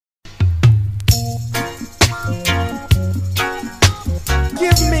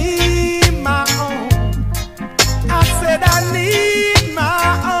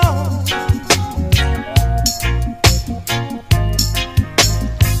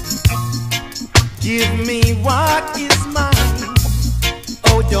Give me what is mine.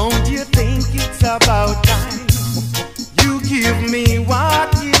 Oh, don't you think it's about time? You give me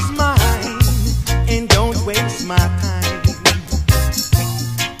what is mine and don't waste my time.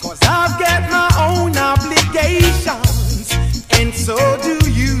 'Cause I've got my own obligations and so do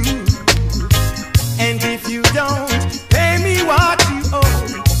you. And if you don't pay me what you owe,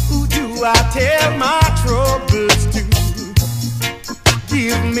 who do I tell my troubles to?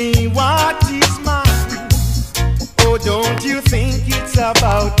 Give me what is mine. Oh, don't you think it's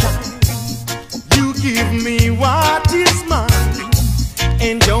about time? You give me what is mine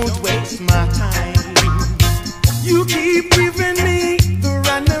and don't waste my time. You keep giving me the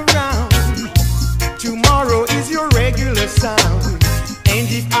runaround. Tomorrow is your regular sound. And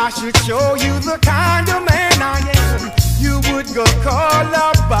if I should show you the kind of man I am, you would go call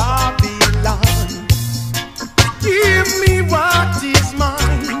up Babylon. Give me what is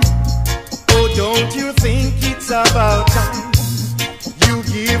mine. Oh, don't you think it's about time? You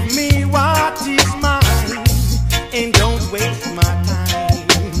give me what is mine and don't waste my time.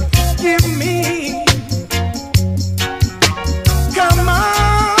 Give me. Come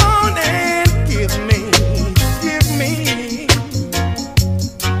on and give me. Give me.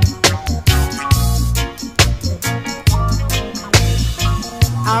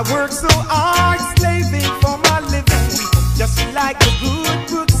 I work so hard slaving for my living, just like the good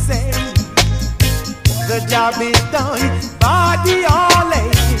book says. The job is done, body all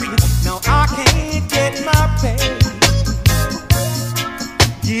aching. Now I can't get my pay.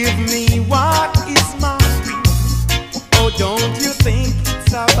 Give me what is mine. Oh, don't you think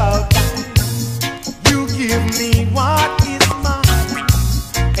it's about time? You give me what is mine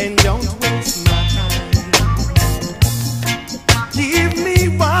and don't waste my time. Give me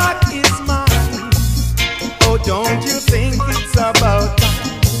what is mine. Oh, don't you think it's about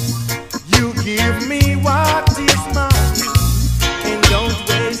time? You give me what is mine and don't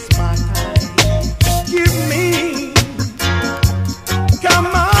waste my time. Give me. Come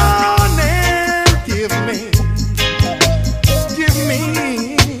on and give me. Give me.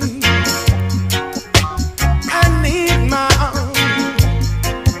 I need my own.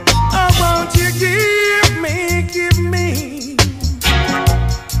 Oh, won't you give me, give me.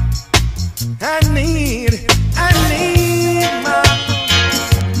 I need my own.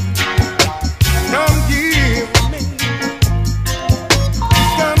 Come give me.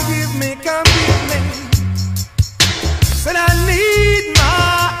 Come give me, come give me. Said I need my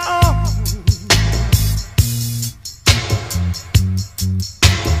own.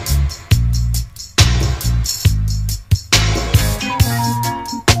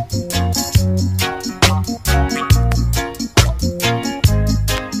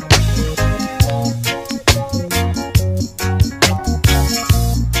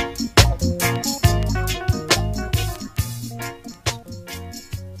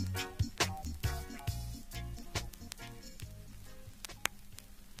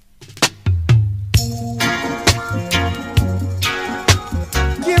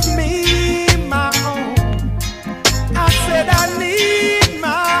 Give me my own. I said I need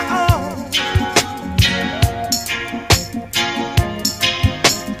my own.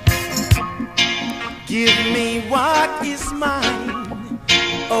 Give me what is mine.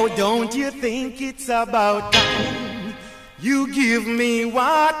 Oh, don't you think it's about time? You give me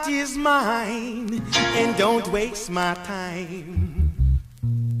what is mine and don't waste my time.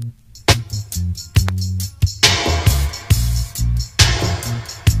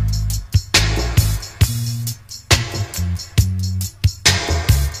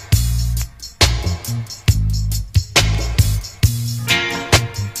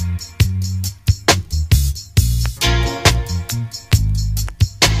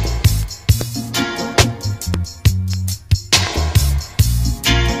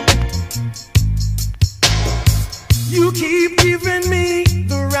 You keep giving me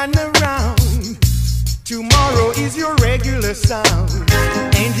the runaround. Tomorrow is your regular sound.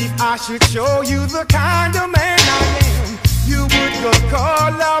 And if I should show you the kind of man I am, you would go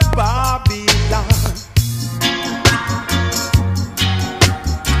call up Babylon.